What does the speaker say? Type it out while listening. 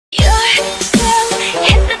Hey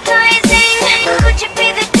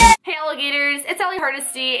alligators, it's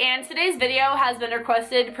Hardesty, and today's video has been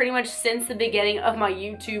requested pretty much since the beginning of my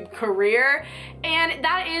YouTube career, and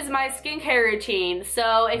that is my skincare routine.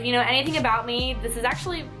 So if you know anything about me, this is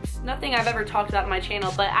actually nothing I've ever talked about on my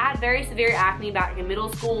channel, but I had very severe acne back in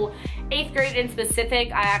middle school, 8th grade in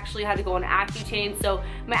specific. I actually had to go on Accutane, so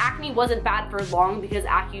my acne wasn't bad for long because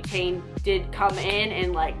Accutane did come in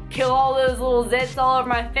and like kill all those little zits all over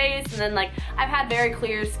my face, and then like I've had very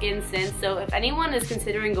clear skin since. So if anyone is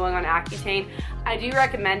considering going on Accutane, I do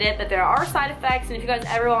recommend it, but there are side effects, and if you guys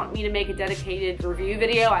ever want me to make a dedicated review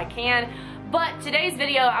video, I can. But today's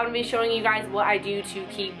video, I'm going to be showing you guys what I do to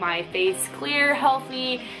keep my face clear,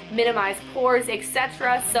 healthy, minimize pores,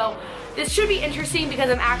 etc. So this should be interesting because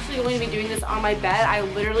I'm actually going to be doing this on my bed. I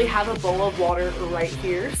literally have a bowl of water right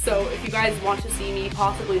here. So if you guys want to see me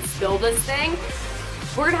possibly spill this thing,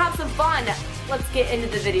 we're going to have some fun. Let's get into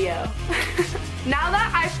the video. Now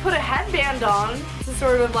that I've put a headband on to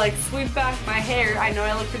sort of like sweep back my hair, I know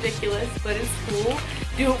I look ridiculous, but it's cool.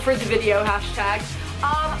 Do it for the video, hashtag.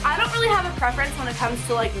 I don't really have a preference when it comes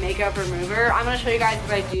to like makeup remover. I'm going to show you guys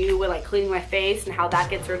what I do with like cleaning my face and how that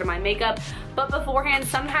gets rid of my makeup. But beforehand,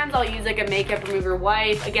 sometimes I'll use like a makeup remover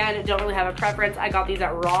wipe. Again, don't really have a preference. I got these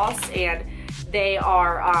at Ross, and they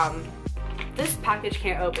are, this package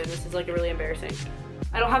can't open. This is like really embarrassing.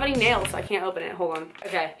 I don't have any nails, so I can't open it. Hold on.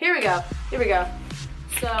 Okay, here we go. Here we go.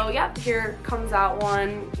 So, yep, here comes out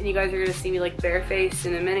one. And you guys are going to see me like barefaced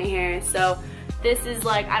in a minute here. So this is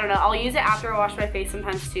like, I don't know, I'll use it after I wash my face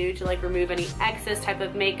sometimes too to like remove any excess type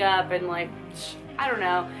of makeup and like, I don't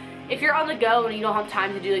know. If you're on the go and you don't have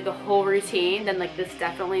time to do like the whole routine, then like this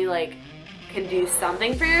definitely like can do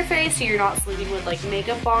something for your face so you're not sleeping with like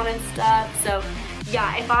makeup on and stuff. So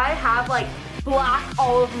yeah, if I have like black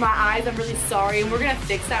all over my eyes, I'm really sorry, and we're gonna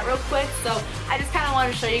fix that real quick. So I just kind of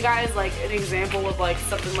wanted to show you guys like an example of like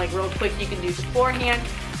something like real quick you can do beforehand.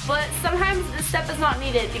 But sometimes this step is not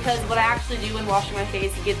needed because what I actually do when washing my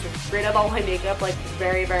face, it gets rid of all my makeup like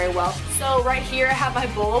very, very well. So right here I have my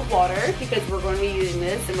bowl of water because we're going to be using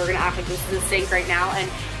this, and we're going to act like this is a sink right now. And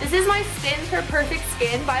this is my Spin for Perfect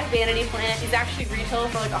Skin by Vanity Planet. These actually retail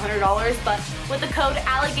for like $100, but with the code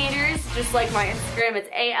alligators, just like my Instagram, it's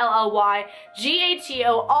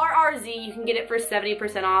ALLYGATORRZ, you can get it for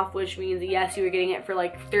 70% off, which means yes, you are getting it for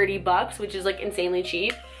like 30 bucks, which is like insanely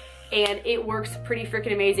cheap. And it works pretty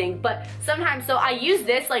freaking amazing. But sometimes, so I use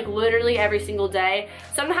this like literally every single day.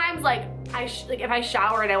 Sometimes like if I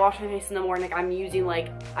shower and I wash my face in the morning, like I'm using like,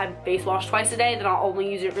 I face wash twice a day, then I'll only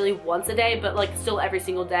use it really once a day, but like still every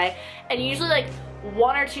single day. And usually like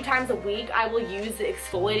 1 or 2 times a week I will use the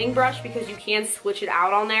exfoliating brush because you can switch it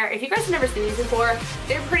out on there. If you guys have never seen these before,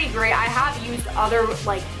 they're pretty great. I have used other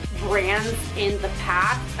like brands in the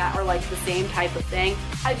past that are like the same type of thing.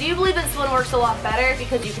 I do believe this one works a lot better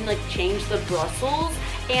because you can like change the bristles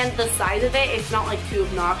and the size of it. It's not like too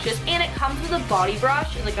obnoxious, and it comes with a body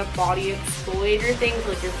brush and like a body exfoliator thing for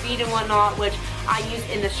like your feet and whatnot, which I use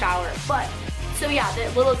in the shower. But so yeah, the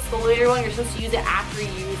little exfoliator one, you're supposed to use it after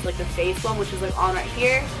you use like the face one, which is like on right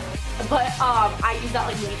here. But I use that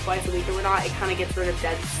like maybe twice a week or whatnot. It kind of gets rid of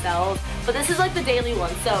dead cells. But this is like the daily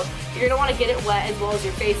one, so you're gonna want to get it wet as well as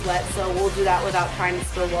your face wet. So we'll do that without trying to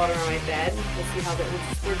spill water on my bed. We'll see how that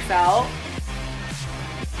works out.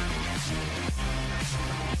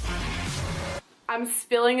 I'm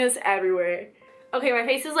spilling this everywhere. Okay, my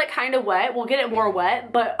face is like kind of wet. We'll get it more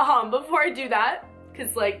wet, but before I do that,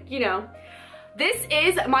 because like, you know, this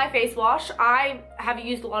is my face wash. I have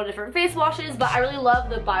used a lot of different face washes, but I really love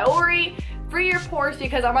the Biore Free Your Pores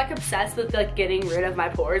because I'm like obsessed with like getting rid of my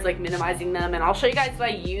pores, like minimizing them. And I'll show you guys what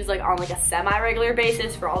I use like on like a semi-regular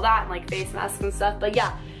basis for all that and like face masks and stuff. But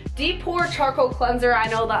yeah, Deep Pore Charcoal Cleanser. I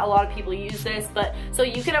know that a lot of people use this, but so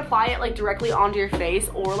you can apply it like directly onto your face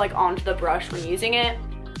or like onto the brush when using it.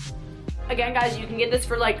 Again, guys, you can get this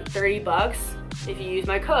for like 30 bucks. If you use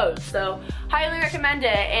my code. So highly recommend it,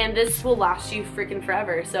 and this will last you freaking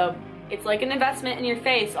forever. So it's like an investment in your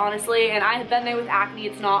face, honestly, and I have been there with acne.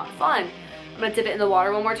 It's not fun. I'm gonna dip it in the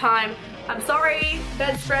water one more time. I'm sorry,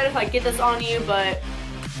 bedspread, if I get this on you, but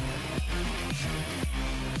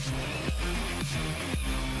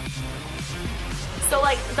so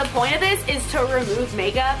like the point of this is to remove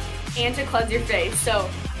makeup and to cleanse your face. So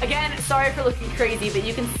again, sorry for looking crazy, but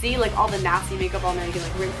you can see like all the nasty makeup on there. You can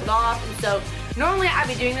like rinse it off. And so normally I'd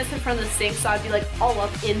be doing this in front of the sink, so I'd be like all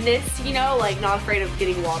up in this, you know, like not afraid of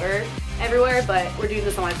getting water everywhere, but we're doing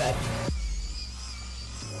this on my bed.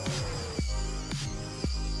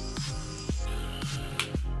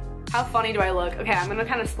 How funny do I look? Okay, I'm gonna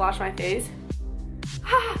kind of splash my face.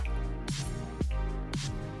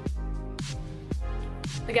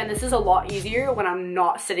 Again, this is a lot easier when I'm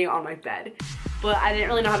not sitting on my bed, but I didn't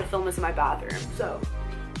really know how to film this in my bathroom, so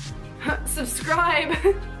subscribe.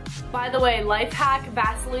 By the way, life hack,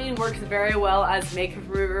 Vaseline works very well as makeup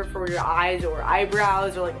remover for your eyes or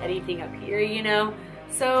eyebrows or like anything up here, you know?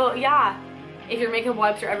 So yeah, if your makeup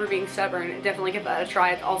wipes are ever being stubborn, definitely give that a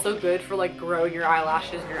try. It's also good for like growing your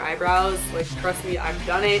eyelashes and your eyebrows. Like, trust me, I've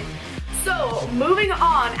done it. So moving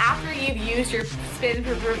on, after you've used your Spin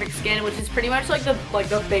for Perfect Skin, which is pretty much like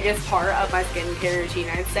the biggest part of my skincare routine,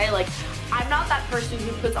 I'd say. Like, I'm not that person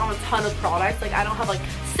who puts on a ton of products. Like, I don't have like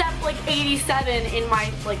step like 87 in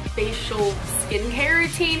my like facial skincare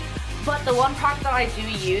routine, but the one product that I do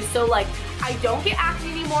use, so like I don't get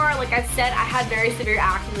acne anymore. Like I've said, I had very severe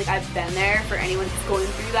acne. Like, I've been there. For anyone who's going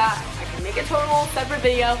through that, I can make a total separate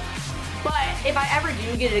video. But if I ever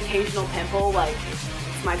do get an occasional pimple, like it's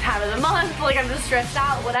my time of the month, like I'm just stressed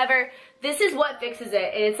out, whatever, this is what fixes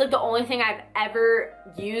it, and it's like the only thing I've ever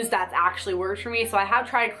used that's actually worked for me. So I have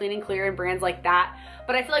tried Clean and Clear and brands like that,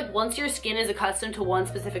 but I feel like once your skin is accustomed to one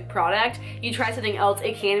specific product, you try something else,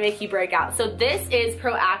 it can make you break out. So this is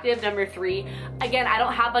Proactive number 3. Again, I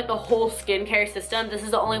don't have like the whole skincare system. This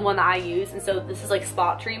is the only one that I use, and so this is like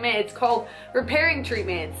spot treatment. It's called repairing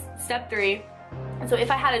treatments, step 3. And so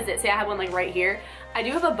if I had a zit, say I had one like right here, I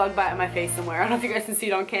do have a bug bite on my face somewhere. I don't know if you guys can see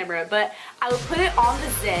it on camera, but I would put it on the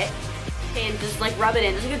zit and just like rub it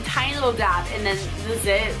in, just like a tiny little dab, and then the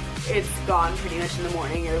zit, it's gone pretty much in the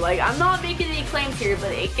morning. You're like, I'm not making any claims here,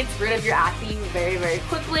 but it gets rid of your acne very, very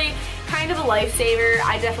quickly. Kind of a lifesaver.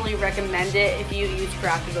 I definitely recommend it if you used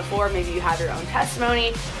Proactive before. Maybe you have your own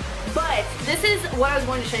testimony. But this is what I was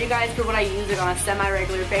going to show you guys for what I use it on a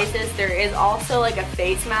semi-regular basis. There is also like a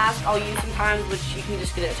face mask I'll use sometimes, which you can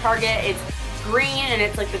just get at Target. It's green and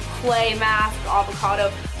it's like the clay mask,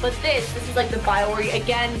 avocado. But this is like the Biore,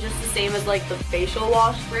 again, just the same as like the facial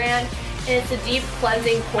wash brand. And it's a deep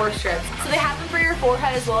cleansing pore strips. So they have them for your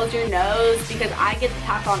forehead as well as your nose, because I get the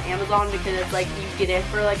pack on Amazon because it's like you get it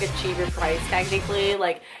for like a cheaper price technically.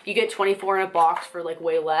 Like you get 24 in a box for like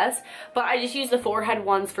way less. But I just use the forehead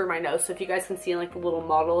ones for my nose. So if you guys can see like the little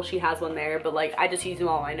model, she has one there, but like I just use them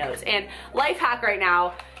on my nose. And life hack right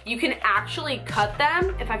now, you can actually cut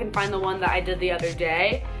them, if I can find the one that I did the other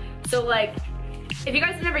day. So like, if you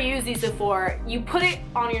guys have never used these before, you put it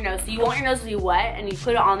on your nose. So you want your nose to be wet, and you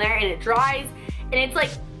put it on there and it dries, and it's like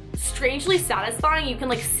strangely satisfying. You can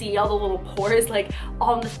like see all the little pores like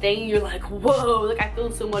on the thing. You're like, whoa, like I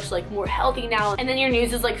feel so much like more healthy now. And then your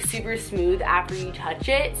nose is like super smooth after you touch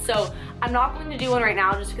it. So I'm not going to do one right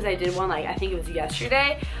now just because I did one like, I think it was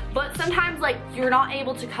yesterday. But sometimes like you're not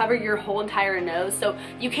able to cover your whole entire nose, so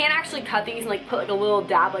you can actually cut these and like put like a little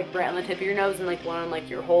dab like right on the tip of your nose and like one on like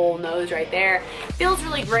your whole nose right there. It feels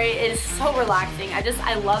really great. It is so relaxing.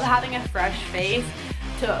 I love having a fresh face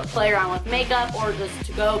to play around with makeup or just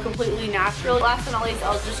to go completely natural. Last but not least,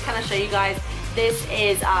 I'll just kind of show you guys. This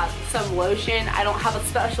is some lotion. I don't have a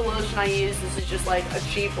special lotion I use. This is just like a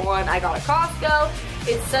cheap one I got at Costco.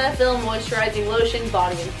 It's Cetaphil Moisturizing Lotion,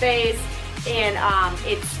 body and face. And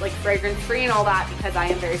it's like fragrance free and all that because I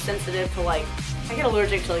am very sensitive to like, I get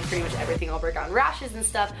allergic to like pretty much everything. I'll break out in rashes and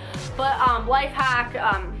stuff. But life hack,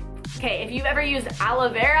 okay, if you've ever used aloe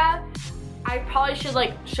vera, I probably should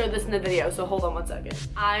like show this in the video, so hold on one second.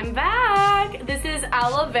 I'm back. This is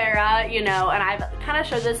aloe vera, you know, and I've kind of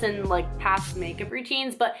showed this in like past makeup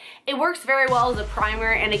routines, but it works very well as a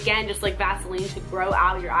primer, and again, just like Vaseline to grow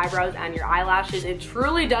out your eyebrows and your eyelashes. It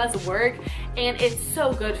truly does work, and it's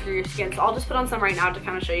so good for your skin. So I'll just put on some right now to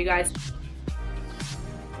kind of show you guys.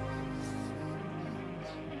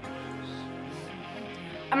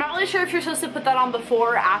 I'm not really sure if you're supposed to put that on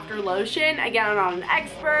before or after lotion. Again, I'm not an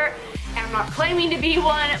expert, and I'm not claiming to be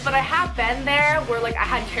one, but I have been there where like I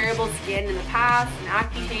had terrible skin in the past and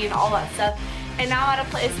acne and all that stuff, and now I'm at a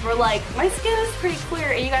place where like my skin is pretty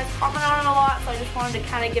clear and you guys comment on it a lot, so I just wanted to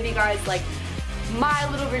kind of give you guys like my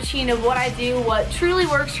little routine of what I do, what truly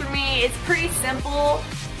works for me. It's pretty simple,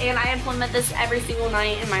 and I implement this every single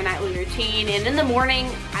night in my nightly routine. And in the morning,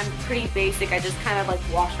 I'm pretty basic. I just kind of like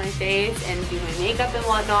wash my face and do my makeup and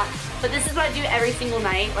whatnot. But this is what I do every single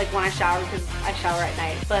night, like when I shower, because I shower at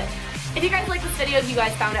night. But if you guys like this video, if you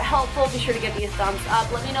guys found it helpful, be sure to give me a thumbs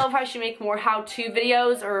up. Let me know if I should make more how-to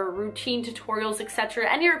videos or routine tutorials,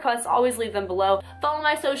 etc. Any requests, always leave them below. Follow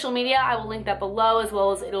my social media. I will link that below, as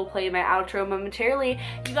well as it'll play my outro momentarily.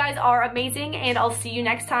 You guys are amazing, and I'll see you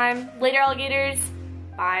next time. Later, alligators.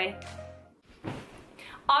 Bye.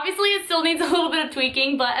 Obviously, it still needs a little bit of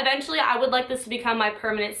tweaking, but eventually I would like this to become my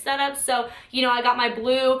permanent setup. So, you know, I got my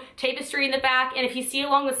blue tapestry in the back, and if you see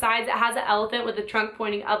along the sides, it has an elephant with the trunk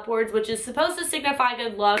pointing upwards, which is supposed to signify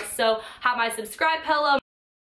good luck. So, have my subscribe pillow,